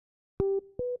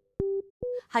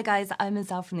Hi guys, I'm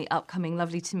Ezelle from The Upcoming.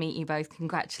 Lovely to meet you both.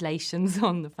 Congratulations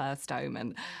on the first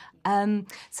Omen. So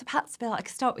perhaps, Bill, I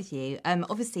could start with you.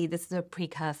 Obviously, this is a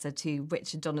precursor to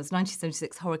Richard Donner's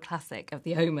 1976 horror classic of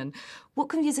The Omen. What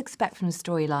can you expect from the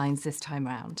storylines this time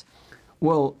round?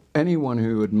 Well, anyone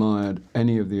who admired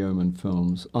any of the Omen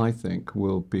films, I think,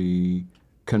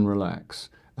 can relax,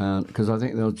 because I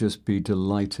think they'll just be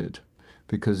delighted,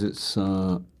 because it's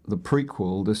the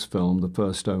prequel. This film, the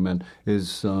first Omen,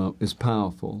 is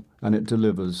powerful, and it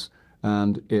delivers,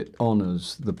 and it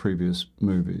honours the previous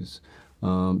movies.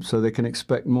 So they can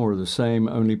expect more of the same,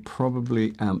 only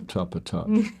probably amped up a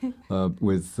touch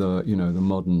with the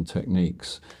modern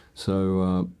techniques.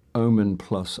 So. Omen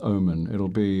plus Omen. It'll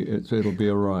be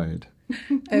a ride.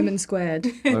 Omen squared.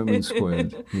 Omen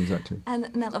squared, exactly.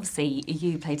 And Nell, obviously,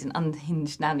 you played an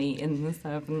unhinged nanny in The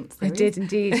Servant series. I did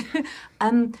indeed.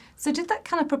 So did that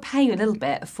kind of prepare you a little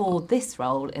bit for this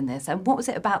role in this? And what was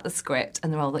it about the script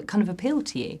and the role that kind of appealed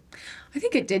to you? I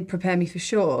think it did prepare me for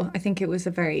sure. I think it was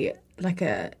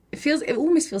it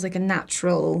almost feels like a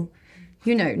natural,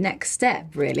 next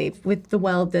step, really, with the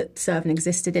world that Servant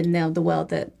existed in, now the world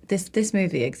that this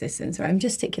movie exists in. Sorry, I'm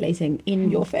gesticulating in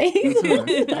your face. That's all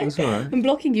right. That's all right. I'm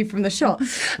blocking you from the shot.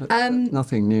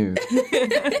 Nothing new.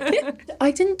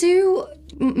 I didn't do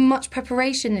much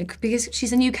preparation because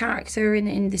she's a new character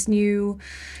in this new,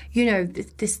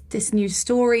 this new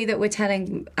story that we're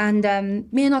telling. And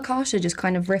me and Akasha just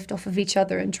kind of riffed off of each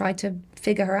other and tried to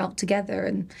figure her out together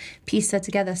and piece her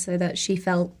together so that she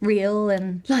felt real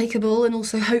and likeable and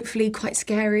also hopefully quite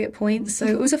scary at points. So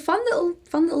it was a fun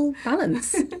little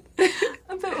balance.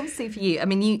 But obviously for you, I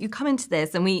mean, you come into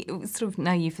this and we sort of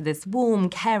know you for this warm,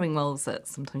 caring roles that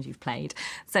sometimes you've played.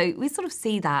 So we sort of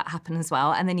see that happen as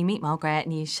well. And then you meet Margaret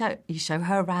and you show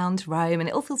her around Rome and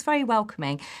it all feels very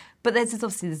welcoming. But there's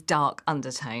obviously this dark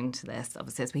undertone to this,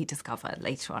 obviously, as we discover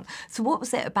later on. So what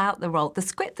was it about the role, the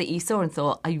script that you saw and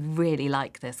thought, I really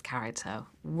like this character?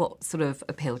 What sort of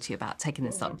appealed to you about taking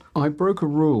this on? I broke a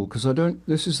rule, because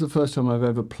this is the first time I've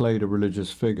ever played a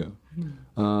religious figure.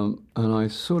 And I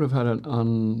sort of had an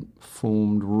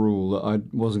unformed rule that I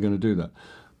wasn't going to do that.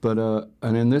 But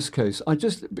and in this case,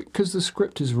 because the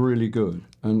script is really good,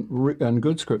 and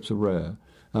good scripts are rare,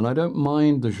 and I don't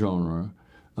mind the genre,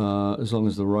 as long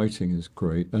as the writing is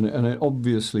great, and it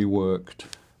obviously worked,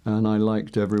 and I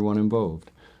liked everyone involved.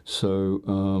 So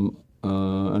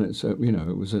and it's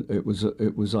it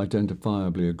was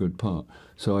identifiably a good part.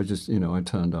 So I just I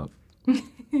turned up.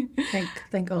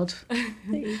 Thank God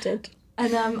that you did.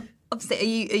 And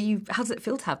obviously, are you? How does it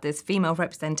feel to have this female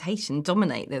representation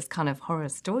dominate this kind of horror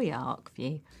story arc for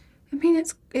you? I mean,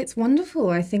 it's wonderful.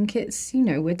 I think it's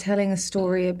we're telling a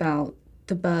story about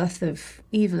the birth of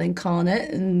evil incarnate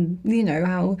and,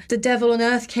 how the devil on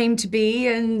earth came to be.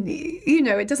 And,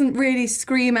 it doesn't really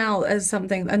scream out as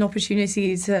an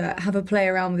opportunity to have a play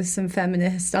around with some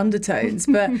feminist undertones,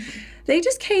 but they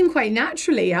just came quite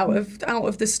naturally out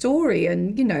of the story.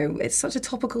 And, it's such a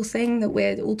topical thing that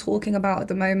we're all talking about at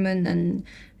the moment. And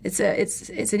it's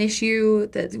an issue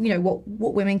that,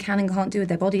 what women can and can't do with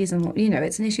their bodies, and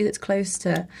it's an issue that's close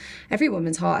to every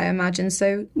woman's heart, I imagine.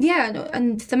 So yeah,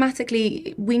 and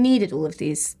thematically we needed all of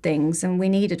these things, and we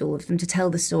needed all of them to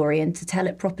tell the story and to tell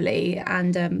it properly.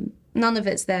 And none of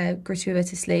it's there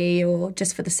gratuitously or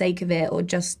just for the sake of it, or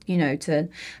just I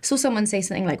saw someone say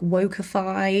something like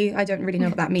wokeify. I don't really know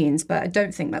what that means, but I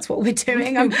don't think that's what we're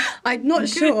doing. I'm not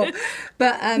sure,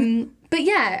 But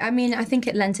yeah, I mean, I think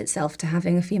it lent itself to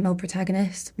having a female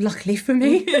protagonist, luckily for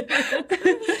me.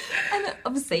 And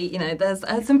obviously, there's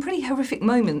some pretty horrific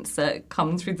moments that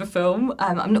come through the film.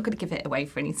 I'm not going to give it away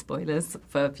for any spoilers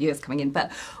for viewers coming in,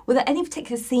 but were there any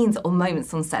particular scenes or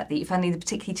moments on set that you found either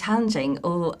particularly challenging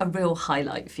or a real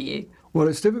highlight for you? Well,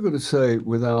 it's difficult to say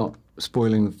without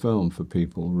spoiling the film for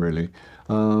people, really.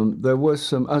 There was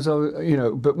some,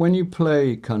 but when you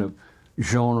play kind of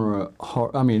genre,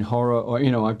 horror, or,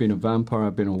 I've been a vampire,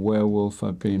 I've been a werewolf,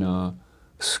 I've been a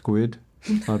squid,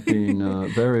 I've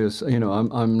been various,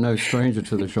 I'm no stranger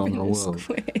to the genre world.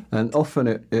 And often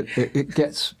it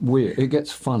gets weird, it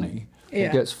gets funny. Yeah.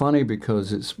 It gets funny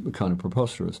because it's kind of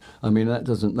preposterous. I mean,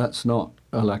 that's not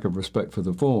a lack of respect for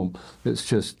the form, it's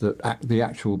just that the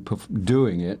actual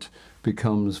doing it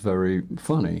becomes very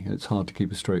funny. It's hard to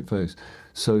keep a straight face.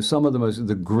 So some of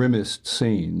the grimmest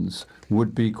scenes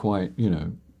would be quite,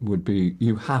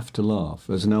 you have to laugh.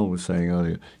 As Nell was saying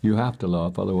earlier, you have to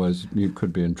laugh, otherwise you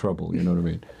could be in trouble, you know what I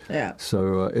mean? Yeah.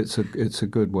 So it's a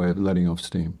good way of letting off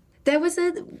steam. There's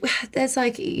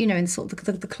in sort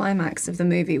of the climax of the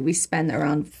movie, we spent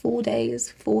around 4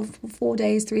 days,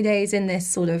 3 days in this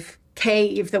sort of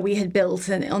cave that we had built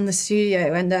on the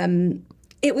studio. And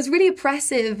it was really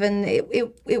oppressive, and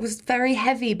it was very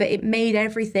heavy, but it made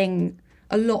everything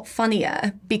a lot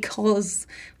funnier because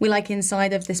we're like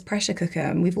inside of this pressure cooker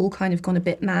and we've all kind of gone a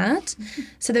bit mad.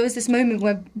 So there was this moment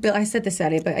where, Bill, I said this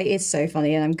earlier, but it is so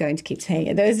funny and I'm going to keep saying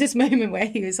it. There was this moment where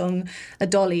he was on a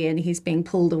dolly and he's being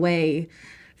pulled away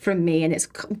from me, and it's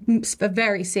a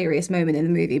very serious moment in the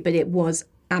movie, but it was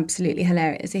absolutely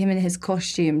hilarious. Him in his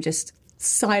costume just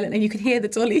silent, and you could hear the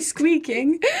dolly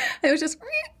squeaking. It was just...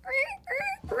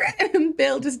 and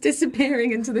Bill just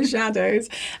disappearing into the shadows,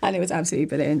 and it was absolutely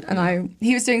brilliant. And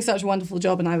he was doing such a wonderful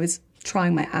job, and I was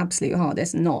trying my absolute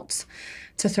hardest not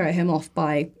to throw him off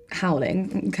by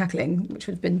howling and cackling, which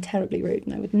would have been terribly rude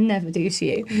and I would never do to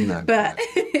you. No. But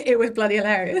it was bloody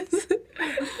hilarious.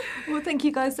 Well, thank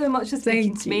you guys so much for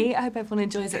speaking to me. I hope everyone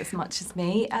enjoys it as much as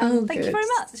me. Thank you very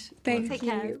much. Take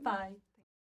care. Bye.